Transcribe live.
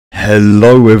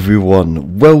Hello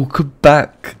everyone, welcome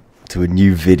back to a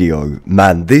new video.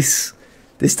 Man, this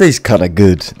day's kind of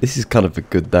good. This is kind of a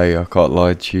good day, I can't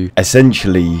lie to you.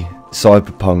 Essentially,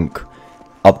 Cyberpunk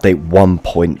update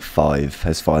 1.5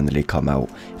 has finally come out.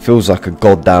 It feels like a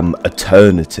goddamn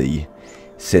eternity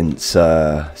since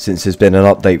there's been an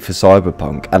update for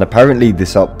Cyberpunk, and apparently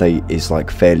this update is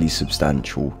like fairly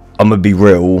substantial. I'm gonna be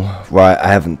real, right? I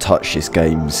haven't touched this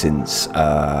game since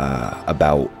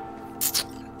about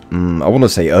I want to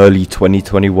say early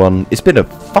 2021. It's been a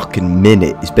fucking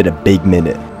minute. It's been a big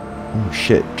minute. Oh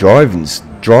shit, driving's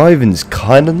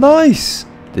kind of nice.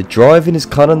 The driving is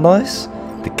kind of nice.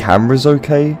 The camera's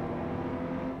okay.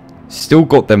 Still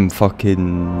got them fucking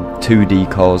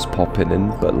 2D cars popping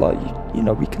in, but like, you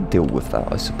know, we can deal with that,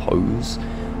 I suppose.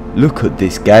 Look at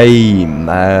this game,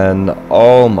 man.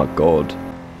 Oh my god.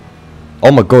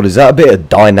 Oh my god, is that a bit of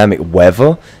dynamic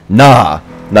weather? Nah.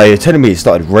 No, you're telling me it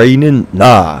started raining?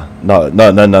 Nah. No,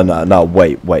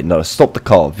 wait, no, stop the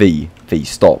car. V,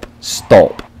 stop.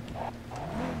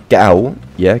 Get out.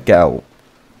 Yeah, get out.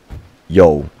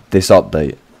 Yo, this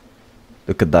update.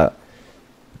 Look at that.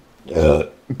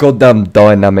 Goddamn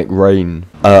dynamic rain.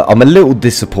 I'm a little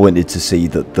disappointed to see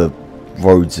that the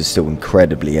roads are still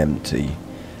incredibly empty.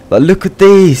 But look at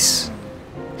this.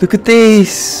 Look at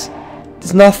this.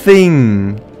 There's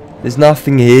nothing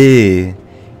here.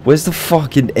 Where's the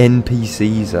fucking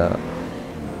NPCs at?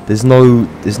 There's no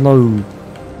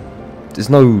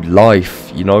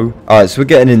life, you know? Alright, so we're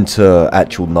getting into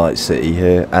actual Night City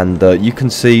here, and you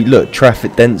can see, look,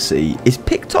 traffic density is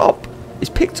picked up. It's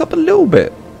picked up a little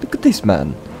bit. Look at this,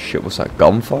 man. Shit, what's that,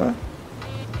 gunfire?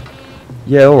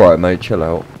 Yeah, alright, mate, chill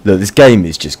out. Look, this game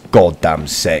is just goddamn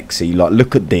sexy. Like,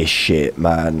 look at this shit,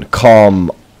 man.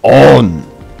 Come on.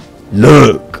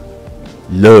 Look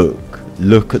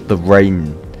at the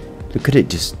rain. Look at it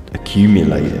just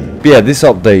accumulating. But yeah, this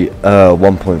update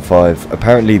 1.5,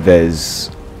 apparently there's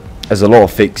a lot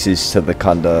of fixes to the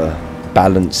kind of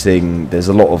balancing. There's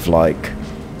a lot of like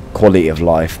quality of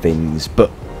life things,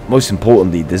 but most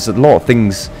importantly there's a lot of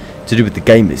things to do with the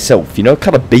game itself, you know,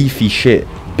 kind of beefy shit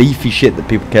that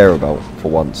people care about for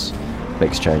once.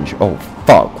 Next change. Oh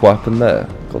fuck, what happened there?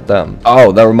 God damn.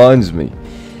 Oh, that reminds me,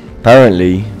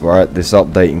 apparently, right, this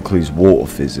update includes water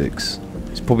physics.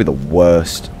 It's probably the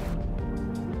worst.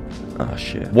 Ah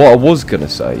shit. What I was gonna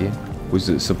say was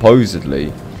that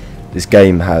supposedly this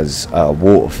game has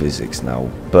water physics now,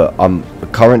 but I'm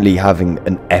currently having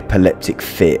an epileptic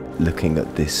fit looking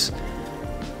at this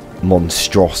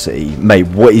monstrosity. Mate,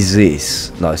 what is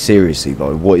this? No, seriously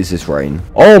though, what is this rain?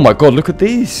 Oh my god, look at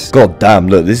this. God damn,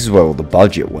 look, this is where all the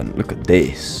budget went. Look at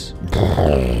this.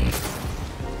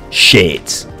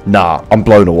 Shit. Nah, I'm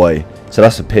blown away. So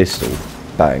that's a pistol.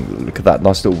 Bang, look at that,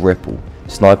 nice little ripple.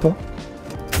 Sniper?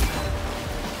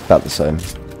 About the same.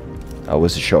 Oh,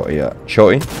 where's the shotty at?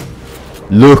 Shotty?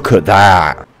 Look at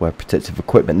that. Wear protective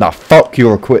equipment. Nah, fuck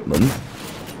your equipment.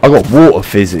 I got water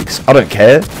physics. I don't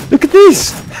care. Look at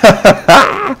this.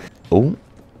 Oh.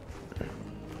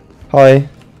 Hi.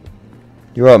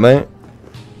 You right, mate?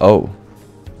 Oh.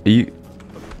 Are you...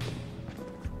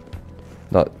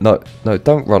 No,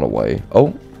 don't run away.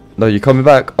 Oh. No, you're coming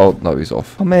back? Oh, no, he's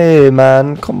off. Come here,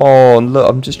 man. Come on. Look,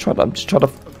 I'm just trying to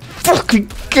fucking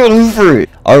get over it.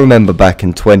 I remember back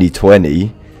in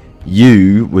 2020,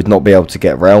 you would not be able to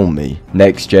get around me.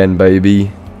 Next gen,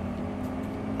 baby.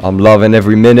 I'm loving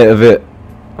every minute of it.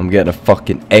 I'm getting a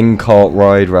fucking N-cart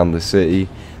ride around the city.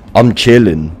 I'm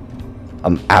chilling.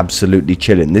 I'm absolutely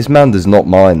chilling. This man does not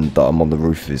mind that I'm on the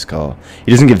roof of his car.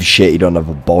 He doesn't give a shit he don't have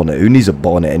a bonnet. Who needs a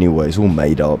bonnet anyway? It's all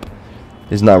made up.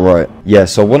 Isn't that right? Yeah,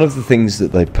 so one of the things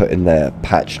that they put in their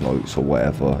patch notes or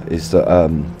whatever is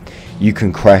that you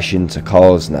can crash into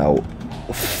cars now.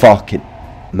 Fuck it.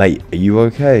 Mate, are you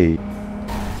okay?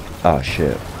 Ah,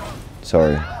 shit.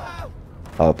 Sorry. I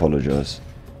apologise.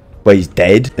 Wait, he's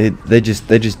dead? They just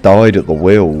died at the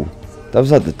wheel. That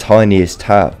was like the tiniest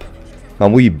tap.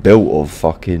 Man, what are you built of?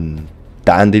 Fucking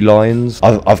dandelions?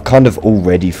 I've kind of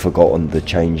already forgotten the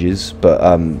changes,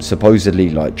 but supposedly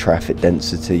like traffic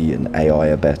density and AI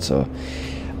are better.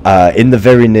 In the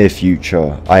very near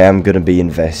future, I am going to be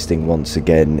investing once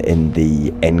again in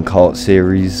the N-cart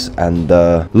series, and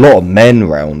a lot of men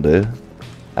around here,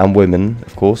 and women,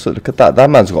 of course. Look at that.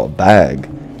 That man's got a bag.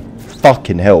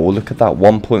 Fucking hell, look at that.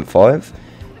 1.5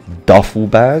 duffel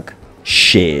bag.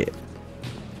 Shit.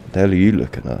 What the hell are you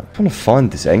looking at? I'm trying to find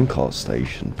this N-cart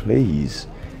station, please.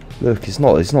 Look, it's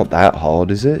not that hard,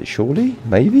 is it? Surely?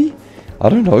 Maybe? I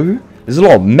don't know. There's a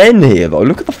lot of men here, though.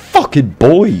 Look at the fucking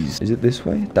boys. Is it this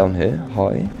way? Down here?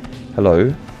 Hi.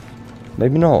 Hello?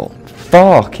 Maybe not.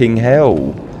 Fucking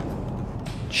hell.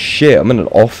 Shit, I'm in an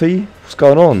offie? What's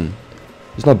going on?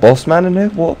 There's no boss man in here?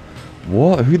 What?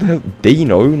 What? Who the hell?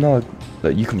 Dino? No.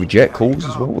 You can reject calls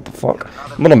as well? What the fuck?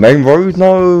 I'm on a main road?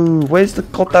 No. Where's the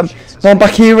goddamn... No, I'm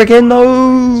back here again?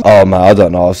 No. Oh, man, I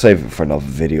don't know. I'll save it for another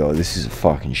video. This is a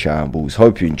fucking shambles.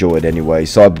 Hope you enjoyed anyway.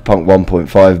 Cyberpunk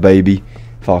 1.5, baby.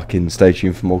 Fucking stay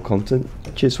tuned for more content.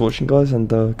 Cheers for watching, guys, and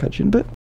catch you in a bit.